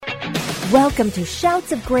Welcome to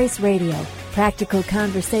Shouts of Grace Radio, practical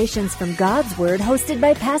conversations from God's Word, hosted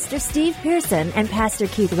by Pastor Steve Pearson and Pastor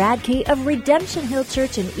Keith Radke of Redemption Hill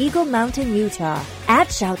Church in Eagle Mountain, Utah.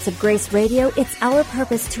 At Shouts of Grace Radio, it's our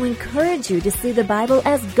purpose to encourage you to see the Bible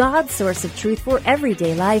as God's source of truth for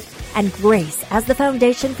everyday life and grace as the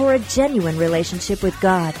foundation for a genuine relationship with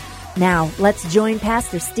God. Now, let's join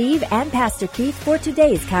Pastor Steve and Pastor Keith for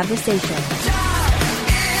today's conversation.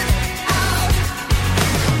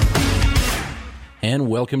 And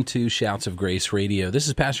welcome to Shouts of Grace Radio. This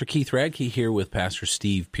is Pastor Keith Radke here with Pastor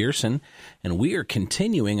Steve Pearson, and we are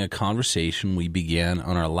continuing a conversation we began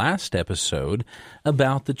on our last episode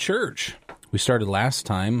about the church. We started last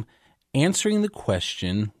time answering the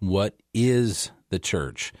question, what is the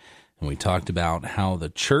church? And we talked about how the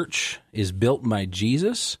church is built by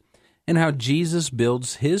Jesus and how Jesus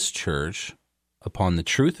builds his church upon the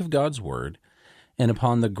truth of God's Word and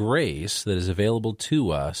upon the grace that is available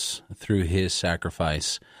to us through his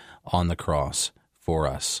sacrifice on the cross for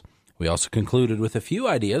us. We also concluded with a few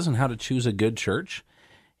ideas on how to choose a good church,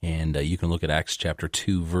 and you can look at Acts chapter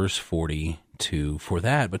 2, verse 42 for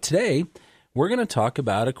that. But today, we're going to talk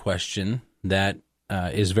about a question that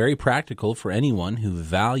is very practical for anyone who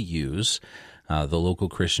values the local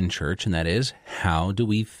Christian church, and that is, how do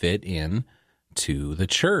we fit in to the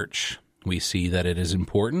church? We see that it is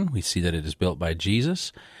important. We see that it is built by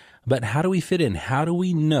Jesus. But how do we fit in? How do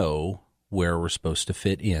we know where we're supposed to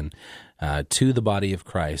fit in to the body of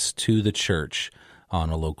Christ, to the church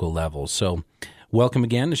on a local level? So welcome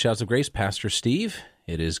again to Shouts of Grace, Pastor Steve.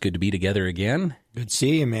 It is good to be together again. Good to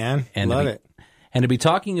see you, man. Love it. And to be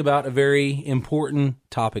talking about a very important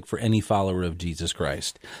topic for any follower of Jesus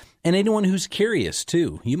Christ. And anyone who's curious,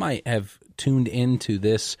 too. You might have tuned into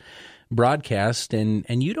this broadcast,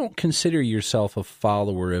 and you don't consider yourself a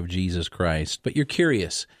follower of Jesus Christ, but you're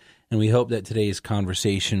curious. And we hope that today's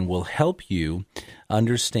conversation will help you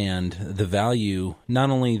understand the value, not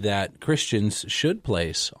only that Christians should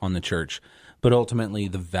place on the church, but ultimately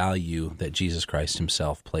the value that Jesus Christ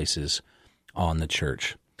himself places on the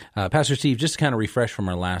church. Pastor Steve, just to kind of refresh from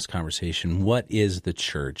our last conversation, what is the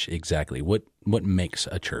church exactly? What makes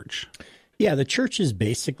a church? Yeah, the church is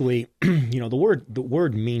basically, the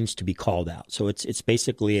word means to be called out. So it's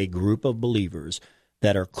basically a group of believers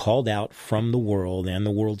that are called out from the world and the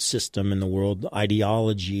world system and the world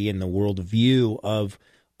ideology and the world view of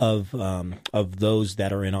those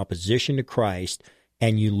that are in opposition to Christ,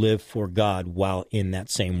 and you live for God while in that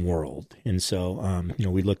same world. And so,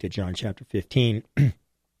 we looked at John chapter 15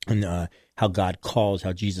 and how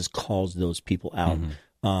Jesus calls those people out. Mm-hmm.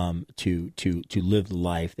 To live the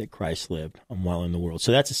life that Christ lived while in the world.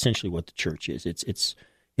 So that's essentially what the church is. It's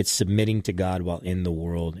submitting to God while in the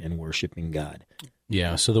world and worshiping God.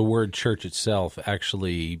 Yeah, so the word church itself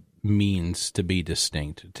actually means to be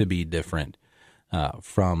distinct, to be different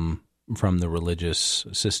from the religious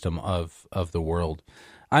system of the world.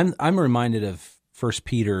 I'm reminded of 1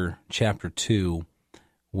 Peter chapter 2,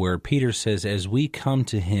 where Peter says, as we come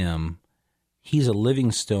to him, he's a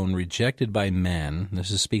living stone rejected by men,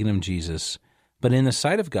 this is speaking of Jesus, but in the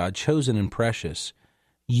sight of God, chosen and precious.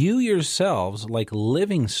 You yourselves, like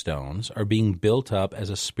living stones, are being built up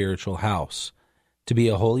as a spiritual house, to be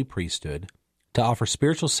a holy priesthood, to offer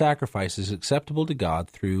spiritual sacrifices acceptable to God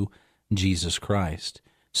through Jesus Christ.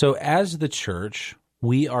 So as the church,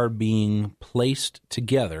 we are being placed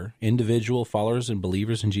together, individual followers and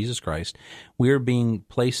believers in Jesus Christ, we are being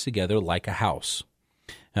placed together like a house.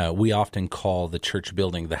 We often call the church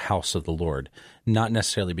building the house of the Lord, not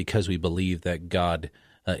necessarily because we believe that God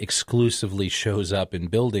exclusively shows up in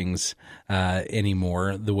buildings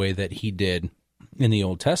anymore the way that he did in the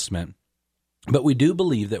Old Testament, but we do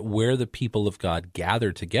believe that where the people of God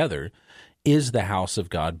gather together is the house of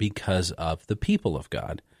God because of the people of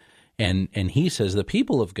God. And he says the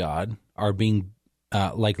people of God are being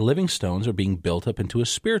like living stones, are being built up into a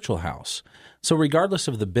spiritual house. So regardless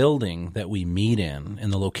of the building that we meet in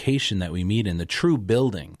and the location that we meet in, the true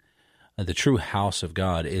building, the true house of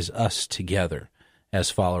God is us together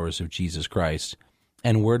as followers of Jesus Christ.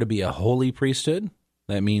 And we're to be a holy priesthood.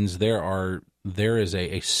 That means there is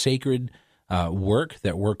a sacred work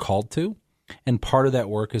that we're called to, and part of that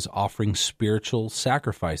work is offering spiritual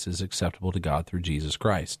sacrifices acceptable to God through Jesus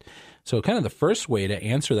Christ. So kind of the first way to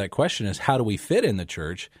answer that question is, how do we fit in the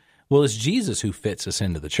church? Well, it's Jesus who fits us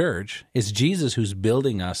into the church. It's Jesus who's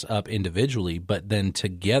building us up individually, but then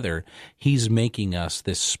together, he's making us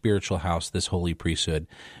this spiritual house, this holy priesthood,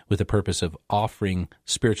 with the purpose of offering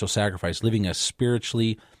spiritual sacrifice, living a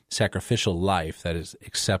spiritually sacrificial life that is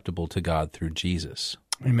acceptable to God through Jesus.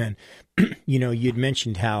 Amen. You'd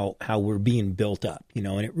mentioned how we're being built up,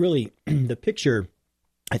 and it really, the picture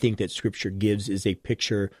I think that Scripture gives is a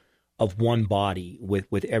picture of one body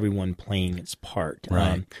with everyone playing its part.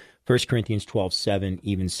 Right. 1 Corinthians 12:7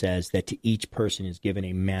 even says that to each person is given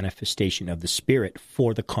a manifestation of the Spirit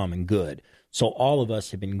for the common good. So all of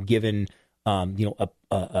us have been given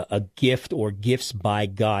a gift or gifts by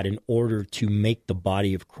God in order to make the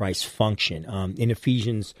body of Christ function. In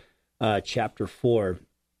Ephesians chapter 4,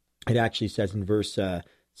 it actually says in verse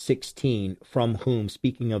 16, from whom,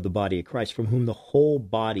 speaking of the body of Christ, from whom the whole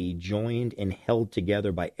body joined and held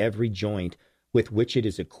together by every joint with which it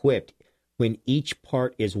is equipped, when each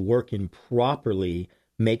part is working properly,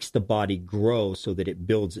 makes the body grow so that it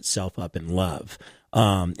builds itself up in love.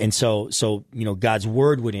 And so God's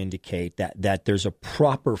word would indicate that there's a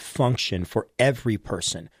proper function for every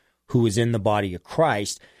person who is in the body of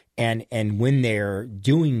Christ, and when they're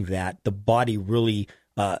doing that, the body really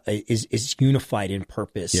is unified in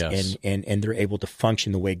purpose, yes. and they're able to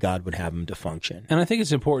function the way God would have them to function. And I think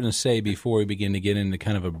it's important to say before we begin to get into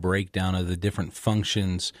kind of a breakdown of the different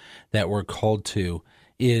functions that we're called to,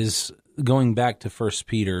 is going back to 1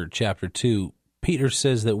 Peter chapter 2, Peter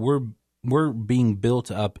says that we're being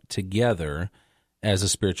built up together as a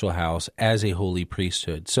spiritual house, as a holy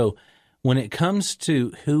priesthood. So when it comes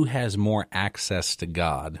to who has more access to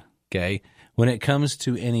God, okay, when it comes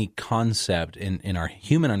to any concept in our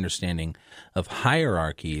human understanding of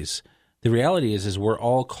hierarchies, the reality is we're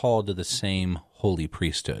all called to the same holy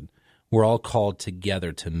priesthood. We're all called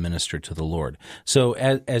together to minister to the Lord. So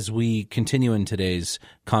as we continue in today's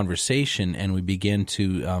conversation and we begin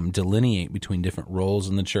to delineate between different roles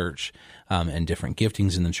in the church and different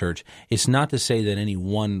giftings in the church, it's not to say that any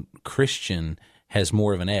one Christian has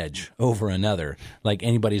more of an edge over another, like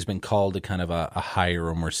anybody's been called to kind of a higher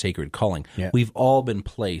or more sacred calling. Yeah. We've all been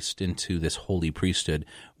placed into this holy priesthood.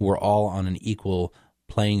 We're all on an equal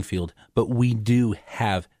playing field, but we do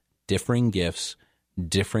have differing gifts,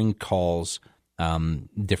 differing calls,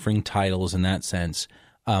 differing titles in that sense,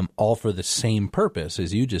 all for the same purpose,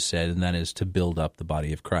 as you just said, and that is to build up the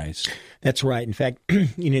body of Christ. That's right. In fact,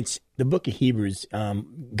 it's the book of Hebrews,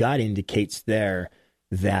 God indicates there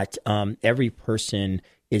that every person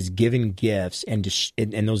is given gifts, and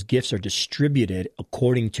those gifts are distributed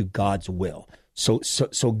according to God's will.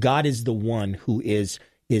 So God is the one who is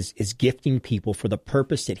gifting people for the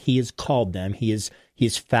purpose that He has called them. He is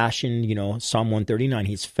fashioned, Psalm 139,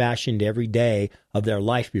 He's fashioned every day of their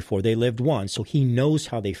life before they lived one. So He knows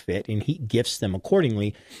how they fit, and He gifts them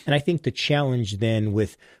accordingly. And I think the challenge then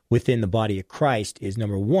within the body of Christ is,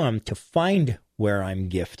 number one, to find where I'm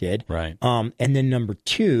gifted, right? And then number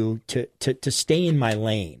two, to stay in my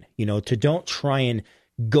lane, to don't try and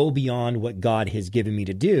go beyond what God has given me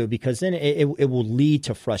to do, because then it will lead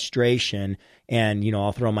to frustration, and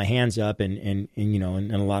I'll throw my hands up, and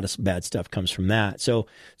a lot of bad stuff comes from that. So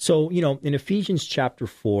in Ephesians chapter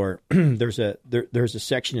 4, there's a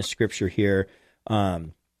section of scripture here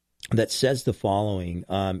that says the following.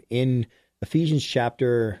 In Ephesians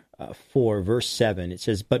chapter 4, verse 7, it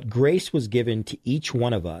says, "But grace was given to each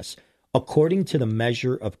one of us according to the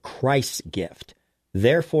measure of Christ's gift.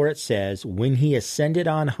 Therefore it says, when He ascended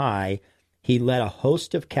on high, He led a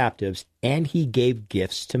host of captives, and He gave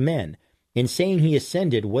gifts to men." In saying He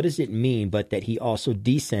ascended, what does it mean but that He also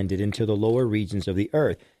descended into the lower regions of the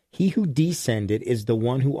earth? He who descended is the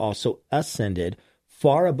one who also ascended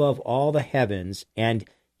far above all the heavens, and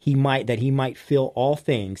He might fill all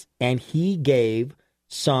things. And He gave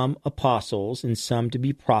some apostles, and some to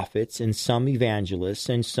be prophets, and some evangelists,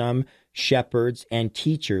 and some shepherds and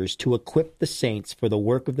teachers, to equip the saints for the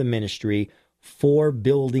work of the ministry, for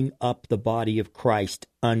building up the body of Christ,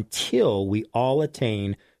 until we all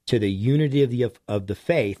attain to the unity of the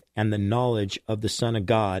faith and the knowledge of the Son of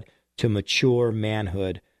God, to mature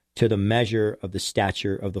manhood, to the measure of the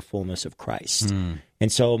stature of the fullness of Christ.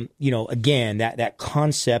 And so, again, that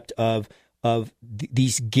concept of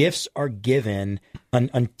these gifts are given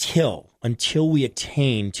until we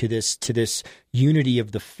attain to this unity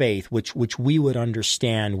of the faith, which we would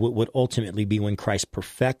understand would ultimately be when Christ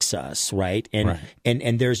perfects us, right?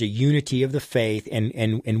 And there's a unity of the faith,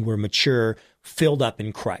 and we're mature, filled up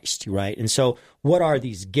in Christ, right? And so, what are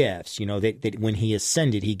these gifts? That when He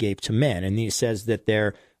ascended, He gave to men, and He says that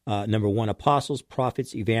they're number one, apostles,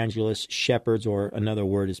 prophets, evangelists, shepherds, or another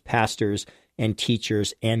word is pastors, and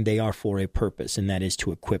teachers, and they are for a purpose, and that is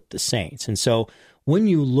to equip the saints. And so when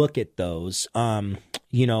you look at those,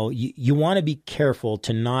 you want to be careful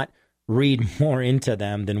to not read more into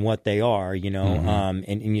them than what they are,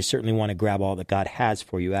 and you certainly want to grab all that God has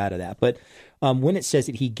for you out of that. But when it says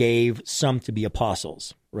that He gave some to be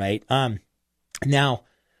apostles, right? Now,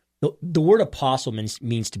 the word apostle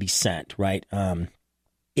means to be sent, right?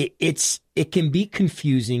 it can be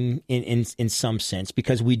confusing in some sense,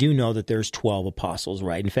 because we do know that there's 12 apostles,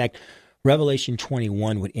 right? In fact, Revelation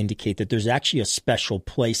 21 would indicate that there's actually a special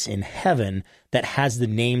place in heaven that has the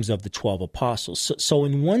names of the 12 apostles. So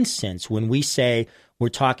in one sense, when we say we're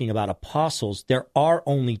talking about apostles, there are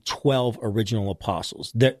only 12 original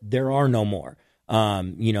apostles. There are no more.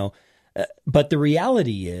 But the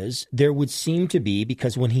reality is there would seem to be,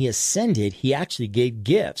 because when he ascended, he actually gave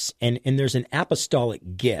gifts, and there's an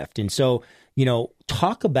apostolic gift. And so,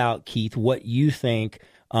 talk about, Keith, what you think,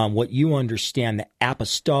 what you understand the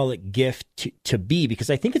apostolic gift to be, because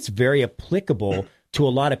I think it's very applicable to a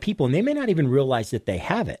lot of people, and they may not even realize that they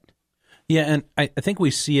have it. Yeah, and I think we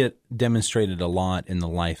see it demonstrated a lot in the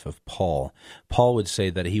life of Paul. Paul would say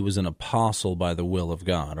that he was an apostle by the will of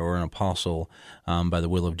God, or an apostle by the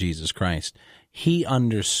will of Jesus Christ. He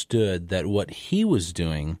understood that what he was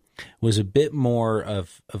doing was a bit more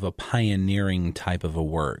of a pioneering type of a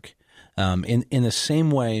work. In the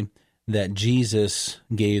same way that Jesus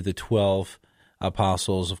gave the 12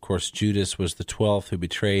 apostles, of course, Judas was the 12th who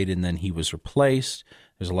betrayed, and then he was replaced.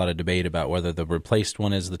 There's a lot of debate about whether the replaced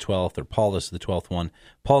one is the 12th or Paul is the 12th one.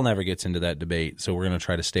 Paul never gets into that debate, so we're going to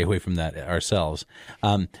try to stay away from that ourselves.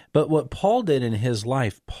 But what Paul did in his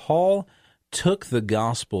life, Paul took the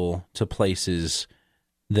gospel to places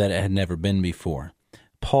that it had never been before.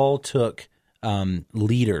 Paul took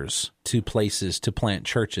leaders to places to plant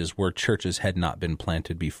churches where churches had not been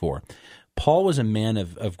planted before. Paul was a man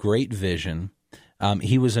of great vision.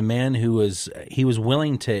 He was a man who was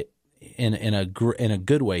willing to, in a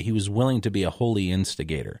good way, he was willing to be a holy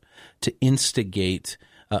instigator, to instigate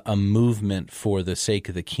a movement for the sake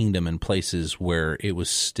of the kingdom in places where it was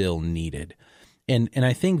still needed. And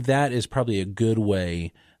I think that is probably a good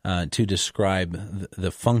way to describe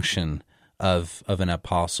the function of an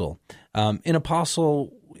apostle. An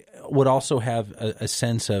apostle would also have a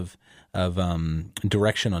sense of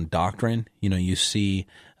direction on doctrine. You see,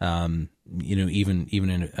 even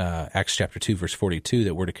in Acts chapter 2, verse 42,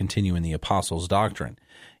 that we're to continue in the apostles' doctrine.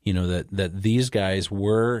 That these guys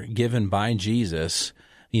were given by Jesus,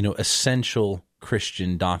 essential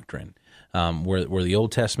Christian doctrine, where the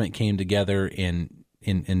Old Testament came together in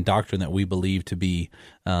doctrine that we believe to be,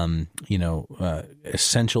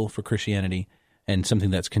 essential for Christianity, and something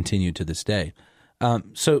that's continued to this day.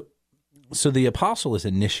 So the apostle is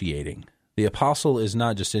initiating. The apostle is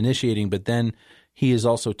not just initiating, but then he is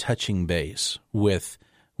also touching base with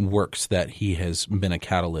works that he has been a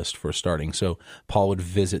catalyst for starting. So Paul would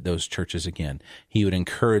visit those churches again. He would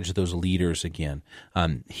encourage those leaders again.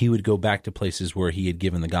 He would go back to places where he had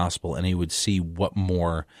given the gospel, and he would see what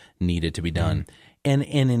more needed to be done. And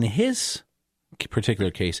in his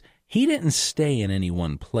particular case, he didn't stay in any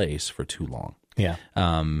one place for too long. Yeah.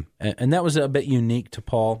 And that was a bit unique to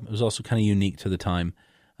Paul. It was also kind of unique to the time.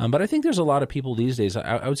 But I think there's a lot of people these days,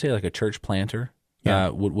 I would say like a church planter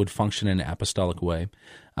would function in an apostolic way.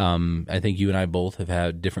 I think you and I both have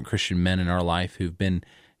had different Christian men in our life who've been,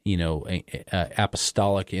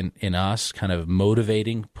 apostolic in us, kind of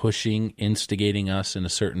motivating, pushing, instigating us in a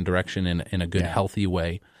certain direction in a good, healthy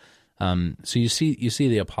way. So you see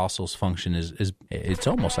the apostles' function is it's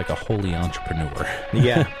almost like a holy entrepreneur.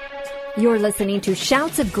 Yeah. You're listening to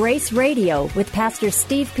Shouts of Grace Radio with Pastor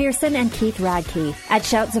Steve Pearson and Keith Radke. At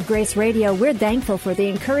Shouts of Grace Radio, we're thankful for the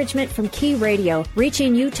encouragement from Key Radio,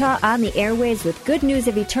 reaching Utah on the airwaves with good news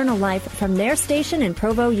of eternal life from their station in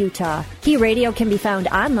Provo, Utah. Key Radio can be found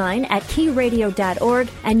online at keyradio.org,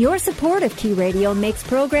 and your support of Key Radio makes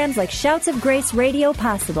programs like Shouts of Grace Radio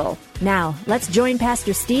possible. Now, let's join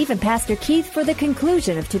Pastor Steve and Pastor Keith for the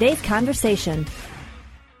conclusion of today's conversation.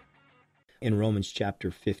 In Romans chapter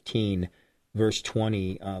 15, verse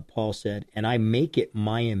 20, Paul said, "And I make it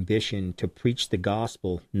my ambition to preach the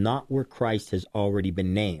gospel not where Christ has already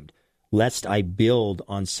been named, lest I build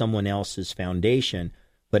on someone else's foundation.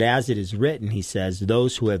 But as it is written," he says,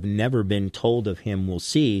 "those who have never been told of him will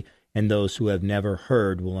see, and those who have never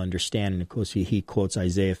heard will understand." And of course, he quotes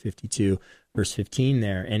Isaiah 52, verse 15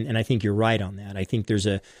 there. And I think you're right on that. I think there's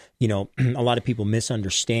a lot of people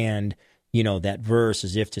misunderstand, that verse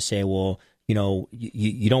as if to say, well,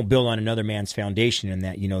 you don't build on another man's foundation, and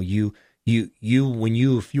that, if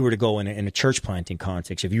you were to go in a church planting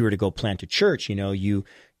context, if you were to go plant a church, you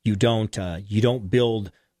don't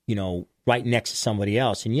build, right next to somebody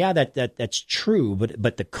else. And yeah, that's true,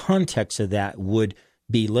 but the context of that would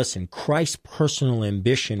be, listen, Christ's personal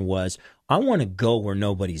ambition was, I want to go where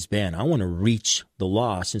nobody's been. I want to reach the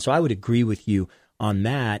lost. And so I would agree with you on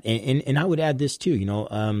that. And I would add this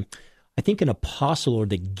too, I think an apostle, or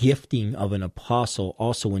the gifting of an apostle,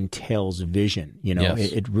 also entails vision.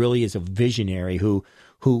 Yes. It really is a visionary who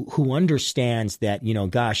who understands that,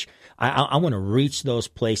 gosh, I want to reach those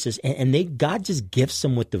places, and God just gifts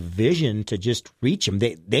them with the vision to just reach them.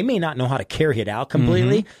 They may not know how to carry it out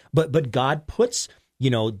completely, but God puts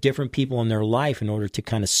different people in their life in order to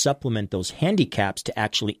kind of supplement those handicaps to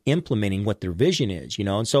actually implementing what their vision is,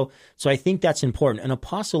 and so I think that's important. An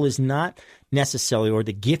apostle is not necessarily, or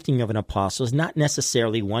the gifting of an apostle is not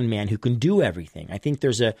necessarily one man who can do everything. I think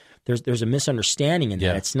there's a misunderstanding in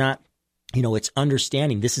that. It's not, it's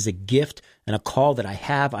understanding this is a gift and a call that I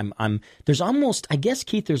have. There's almost, I guess,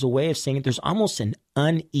 Keith, there's a way of saying it. There's almost an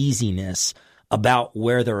uneasiness about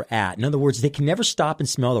where they're at. In other words, they can never stop and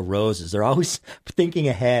smell the roses. They're always thinking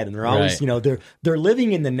ahead, and they're always, they're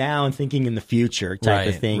living in the now and thinking in the future type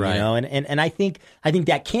of thing, And I think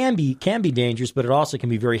that can be dangerous, but it also can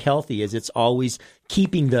be very healthy, as it's always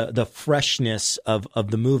keeping the freshness of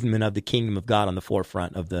the movement of the kingdom of God on the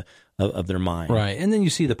forefront of their mind. Right. And then you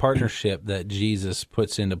see the partnership that Jesus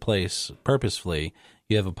puts into place purposefully.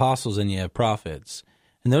 You have apostles and you have prophets.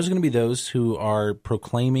 And those are going to be those who are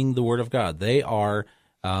proclaiming the word of God. They are,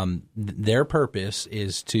 their purpose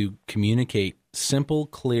is to communicate simple,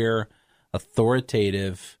 clear,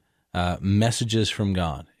 authoritative messages from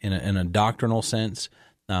God in a doctrinal sense.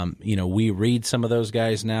 We read some of those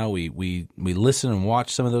guys now. We listen and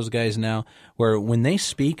watch some of those guys now, where when they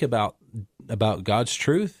speak about God's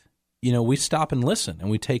truth, we stop and listen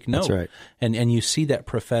and we take note. That's right. And you see that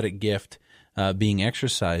prophetic gift being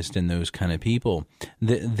exercised in those kind of people.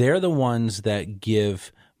 They're the ones that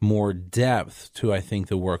give more depth to, I think,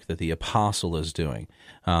 the work that the apostle is doing.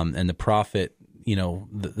 And the prophet,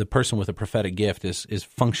 the person with a prophetic gift is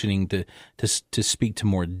functioning to speak to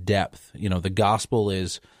more depth. The gospel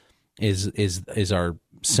is our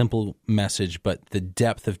simple message, but the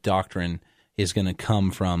depth of doctrine is going to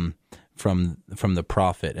come from the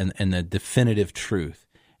prophet and the definitive truth.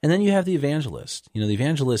 And then you have the evangelist. The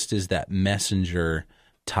evangelist is that messenger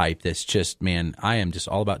type that's just, man, I am just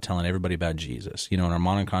all about telling everybody about Jesus. In our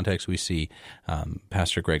modern context, we see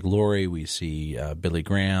Pastor Greg Laurie, we see Billy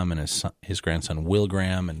Graham and his grandson Will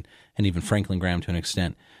Graham, and even Franklin Graham to an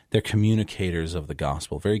extent. They're communicators of the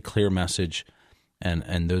gospel, very clear message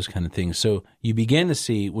and those kind of things. So you begin to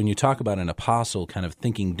see, when you talk about an apostle kind of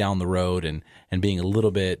thinking down the road and being a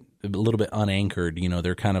little bit unanchored,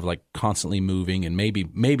 they're kind of like constantly moving and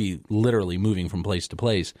maybe literally moving from place to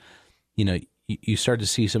place. You start to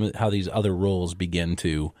see how these other roles begin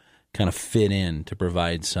to kind of fit in to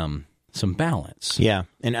provide some balance. Yeah,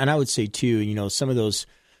 and I would say too, some of those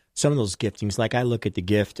giftings, like I look at the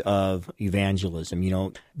gift of evangelism,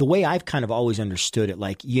 the way I've kind of always understood it,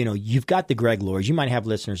 like, you've got the Greg Lauries. You might have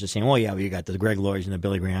listeners that are saying, oh yeah, well, you got the Greg Lauries and the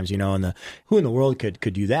Billy Grahams, and who in the world could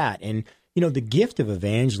do that? And the gift of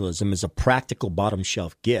evangelism is a practical bottom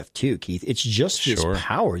shelf gift too, Keith. It's just this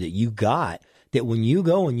power that you got, that when you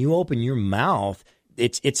go and you open your mouth,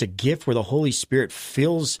 it's a gift where the Holy Spirit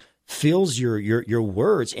fills your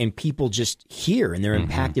words, and people just hear and they're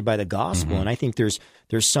impacted by the gospel. And I think there's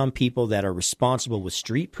some people that are responsible with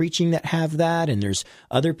street preaching that have that, and there's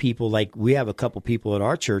other people, like we have a couple people at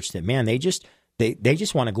our church that, man, they just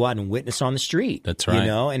want to go out and witness on the street. That's right.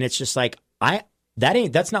 And it's just like,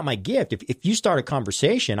 that's not my gift. If you start a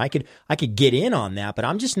conversation, I could get in on that, but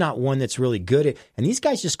I'm just not one that's really good at. And these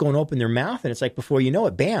guys just go and open their mouth, and it's like, before you know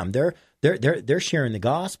it, bam, they're sharing the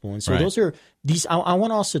gospel. And so those are these. I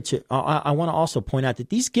want to also point out that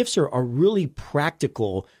these gifts are really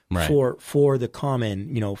practical for the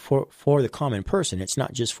common for the common person. It's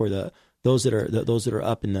not just for those that are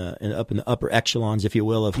up in the upper echelons, if you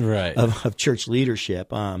will, of church leadership.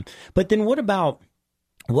 But then what about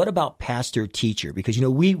pastor teacher? Because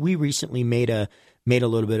we recently made a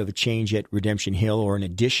little bit of a change at Redemption Hill, or an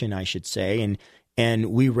addition, I should say, and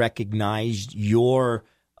we recognized your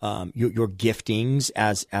giftings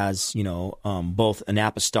as both an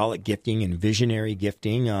apostolic gifting and visionary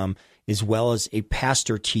gifting, as well as a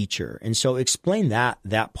pastor teacher. And so explain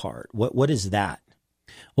that part. What is that?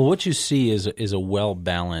 Well, what you see is a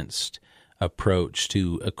well-balanced approach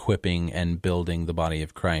to equipping and building the body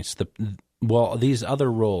of Christ. These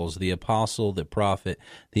other roles, the apostle, the prophet,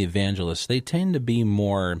 the evangelist, they tend to be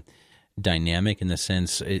more dynamic in the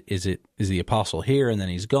sense, is the apostle here and then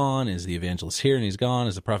he's gone? Is the evangelist here and he's gone?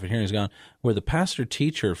 Is the prophet here and he's gone? Where the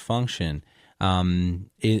pastor-teacher function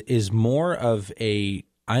is more of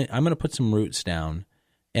I'm going to put some roots down,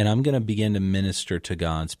 and I'm going to begin to minister to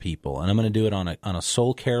God's people. And I'm going to do it on a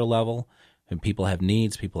soul care level. And people have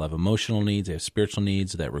needs, people have emotional needs, they have spiritual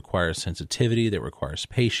needs that require sensitivity, that requires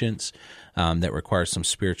patience, that requires some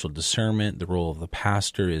spiritual discernment. The role of the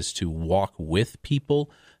pastor is to walk with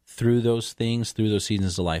people through those things, through those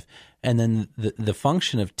seasons of life. And then the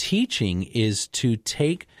function of teaching is to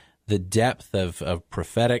take the depth of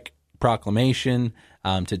prophetic proclamation,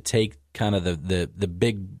 to take kind of the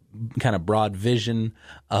big kind of broad vision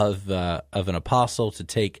of an apostle, to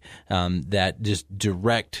take that just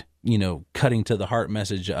direct, cutting to the heart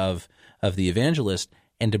message of the evangelist,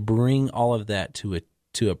 and to bring all of that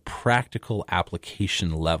to a practical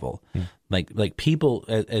application level. Like people,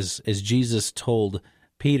 as Jesus told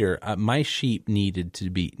Peter, my sheep need to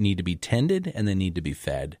be tended, and they need to be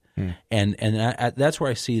fed. And that's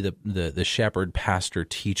where I see the shepherd, pastor,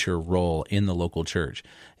 teacher role in the local church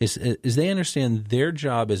is they understand their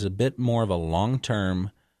job is a bit more of a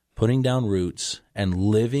long-term putting down roots and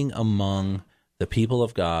living among the people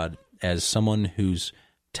of God as someone whose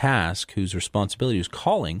task, whose responsibility, whose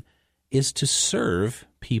calling is to serve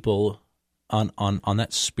people on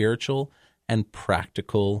that spiritual and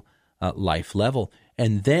practical life level.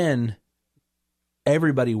 And then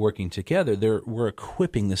everybody working together, we're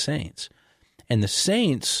equipping the saints. And the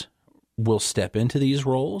saints will step into these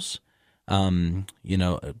roles.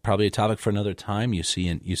 Probably a topic for another time. You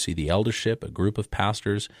see the eldership, a group of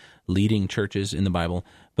pastors leading churches in the Bible.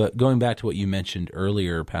 But going back to what you mentioned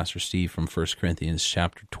earlier, Pastor Steve, from 1 Corinthians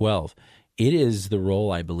chapter 12, it is the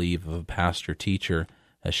role, I believe, of a pastor teacher,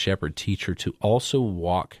 a shepherd teacher, to also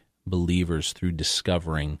walk believers through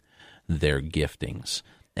discovering their giftings.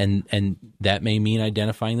 And that may mean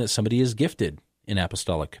identifying that somebody is gifted in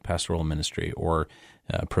apostolic pastoral ministry or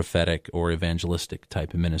prophetic or evangelistic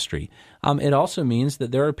type of ministry. It also means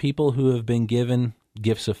that there are people who have been given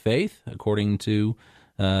gifts of faith according to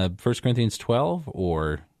 1 Corinthians 12,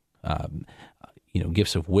 or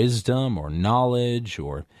gifts of wisdom or knowledge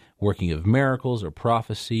or working of miracles or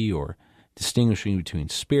prophecy or distinguishing between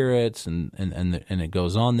spirits, and it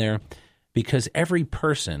goes on there. Because every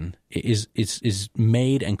person is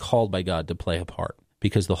made and called by God to play a part,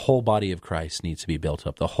 because the whole body of Christ needs to be built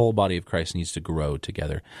up. The whole body of Christ needs to grow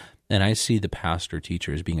together. And I see the pastor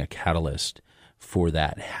teacher as being a catalyst for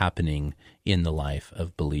that happening in the life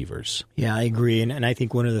of believers. Yeah, I agree. And I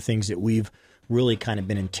think one of the things that we've really kind of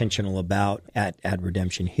been intentional about at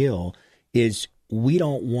Redemption Hill is we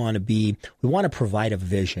want to provide a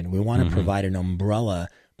vision. We want to provide an umbrella,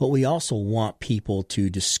 but we also want people to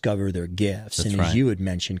discover their gifts. That's and right. As you had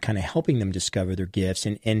mentioned, kind of helping them discover their gifts.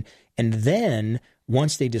 And then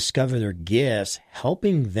once they discover their gifts,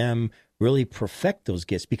 helping them really perfect those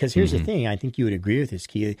gifts. Because here's the thing, I think you would agree with this,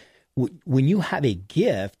 Keith. When you have a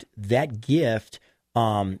gift, that gift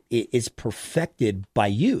is perfected by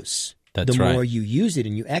use. That's the right. more you use it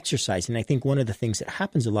and you exercise. And I think one of the things that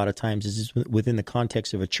happens a lot of times is within the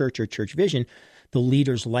context of a church or church vision, the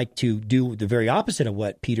leaders like to do the very opposite of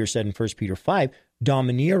what Peter said in 1 Peter 5,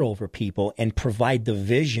 domineer over people and provide the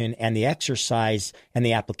vision and the exercise and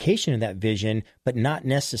the application of that vision, but not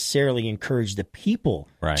necessarily encourage the people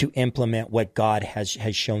Right. to implement what God has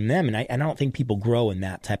shown them. And I don't think people grow in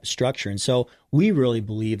that type of structure. And so we really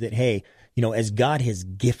believe that, hey, as God has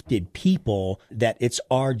gifted people, that it's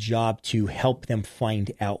our job to help them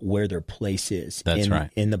find out where their place is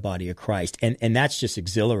in the body of Christ. And that's just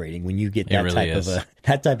exhilarating when you get that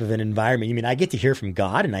type of an environment. I mean, I get to hear from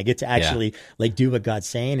God and I get to actually do what God's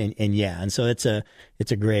saying. And so it's a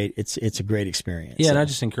great experience. Yeah. So. And I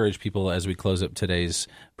just encourage people as we close up today's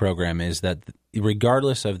program is that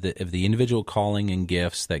regardless of the individual calling and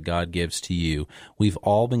gifts that God gives to you, we've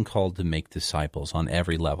all been called to make disciples on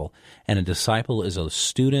every level. And a disciple is a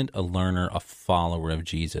student, a learner, a follower of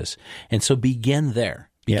Jesus. And so begin there.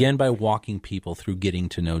 Begin by walking people through getting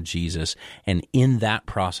to know Jesus. And in that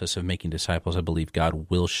process of making disciples, I believe God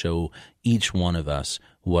will show each one of us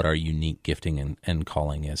what our unique gifting and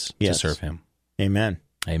calling is to serve Him. Amen.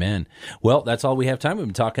 Amen. Well, that's all we have time. We've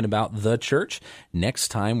been talking about the church. Next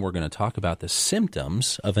time, we're going to talk about the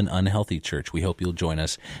symptoms of an unhealthy church. We hope you'll join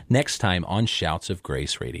us next time on Shouts of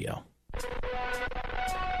Grace Radio.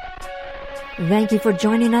 Thank you for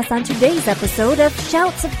joining us on today's episode of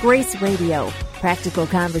Shouts of Grace Radio. Practical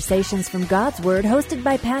conversations from God's Word, hosted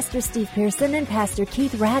by Pastor Steve Pearson and Pastor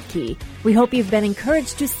Keith Radke. We hope you've been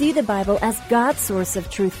encouraged to see the Bible as God's source of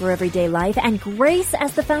truth for everyday life and grace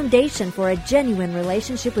as the foundation for a genuine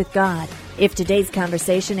relationship with God. If today's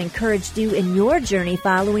conversation encouraged you in your journey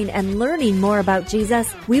following and learning more about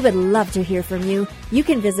Jesus, we would love to hear from you. You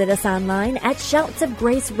can visit us online at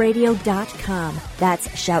shoutsofgraceradio.com. That's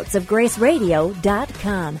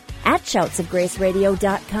shoutsofgraceradio.com. At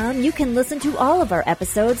shoutsofgraceradio.com, you can listen to all of our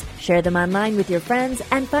episodes, share them online with your friends,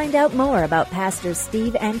 and find out more about Pastors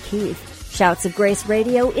Steve and Keith. Shouts of Grace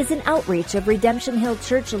Radio is an outreach of Redemption Hill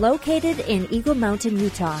Church located in Eagle Mountain,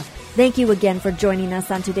 Utah. Thank you again for joining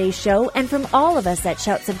us on today's show, and from all of us at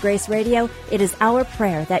Shouts of Grace Radio, it is our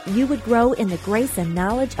prayer that you would grow in the grace and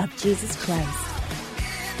knowledge of Jesus Christ.